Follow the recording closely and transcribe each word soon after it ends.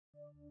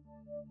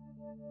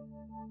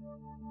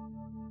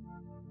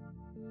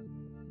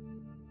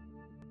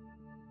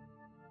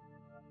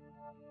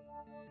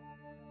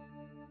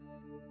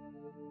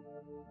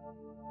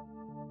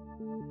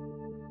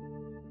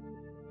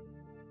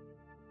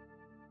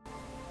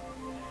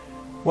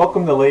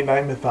Welcome to Late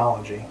Night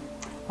Mythology.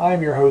 I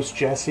am your host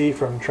Jesse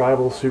from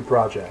Tribal Soup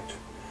Project.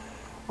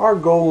 Our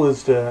goal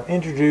is to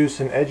introduce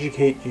and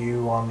educate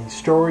you on the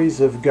stories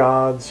of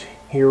gods,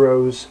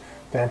 heroes,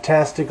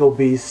 fantastical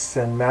beasts,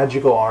 and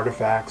magical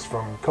artifacts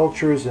from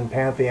cultures and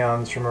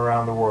pantheons from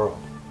around the world.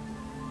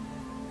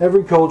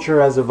 Every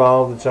culture has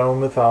evolved its own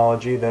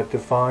mythology that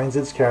defines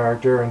its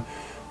character and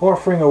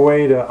offering a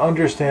way to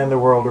understand the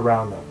world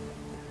around them.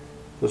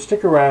 So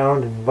stick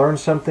around and learn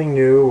something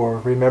new or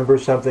remember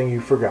something you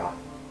forgot.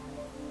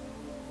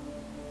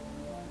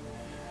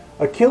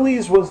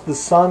 Achilles was the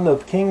son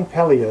of King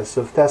Peleus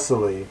of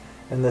Thessaly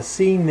and the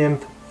sea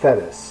nymph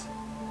Thetis.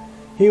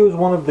 He was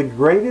one of the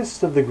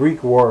greatest of the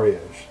Greek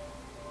warriors.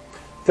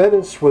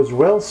 Thetis was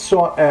well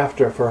sought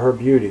after for her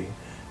beauty,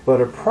 but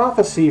a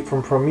prophecy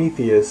from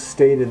Prometheus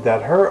stated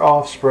that her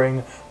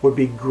offspring would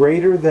be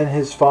greater than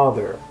his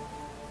father.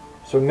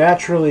 So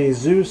naturally,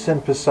 Zeus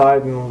and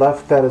Poseidon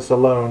left Thetis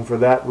alone for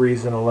that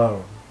reason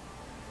alone.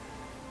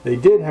 They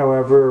did,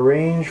 however,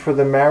 arrange for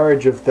the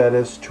marriage of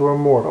Thetis to a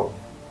mortal.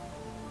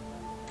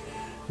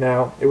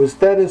 Now, it was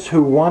Thetis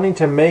who, wanting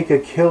to make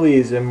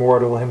Achilles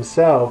immortal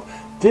himself,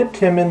 dipped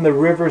him in the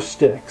river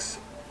Styx.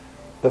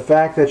 The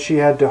fact that she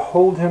had to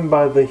hold him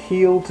by the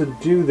heel to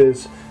do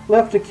this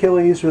left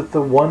Achilles with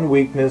the one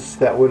weakness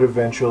that would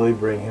eventually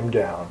bring him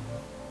down.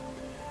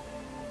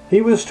 He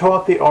was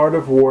taught the art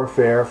of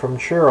warfare from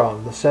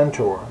Chiron, the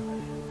centaur,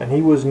 and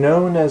he was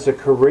known as a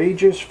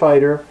courageous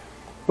fighter,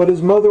 but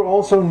his mother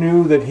also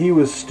knew that he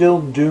was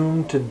still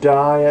doomed to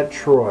die at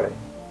Troy.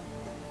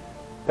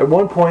 At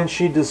one point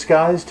she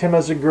disguised him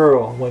as a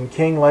girl when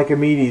King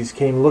Lycomedes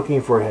came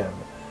looking for him,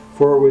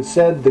 for it was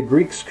said the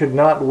Greeks could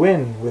not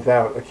win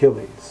without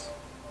Achilles.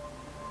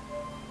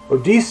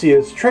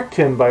 Odysseus tricked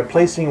him by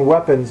placing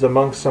weapons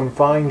amongst some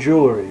fine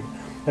jewelry,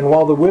 and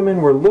while the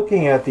women were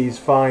looking at these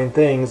fine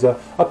things, a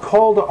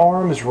call to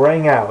arms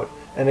rang out,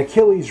 and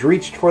Achilles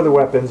reached for the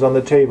weapons on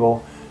the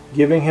table,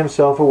 giving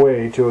himself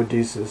away to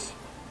Odysseus,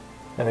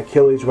 and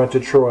Achilles went to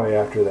Troy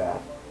after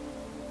that.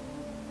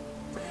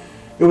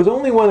 It was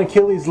only when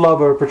Achilles'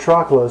 lover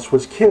Patroclus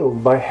was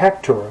killed by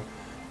Hector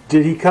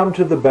did he come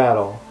to the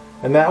battle,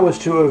 and that was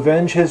to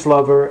avenge his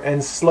lover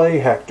and slay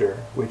Hector,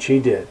 which he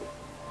did.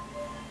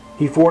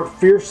 He fought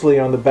fiercely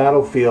on the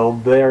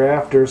battlefield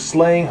thereafter,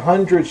 slaying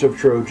hundreds of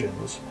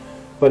Trojans,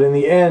 but in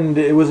the end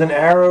it was an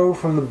arrow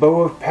from the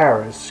bow of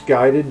Paris,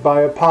 guided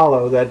by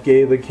Apollo, that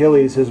gave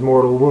Achilles his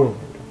mortal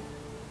wound.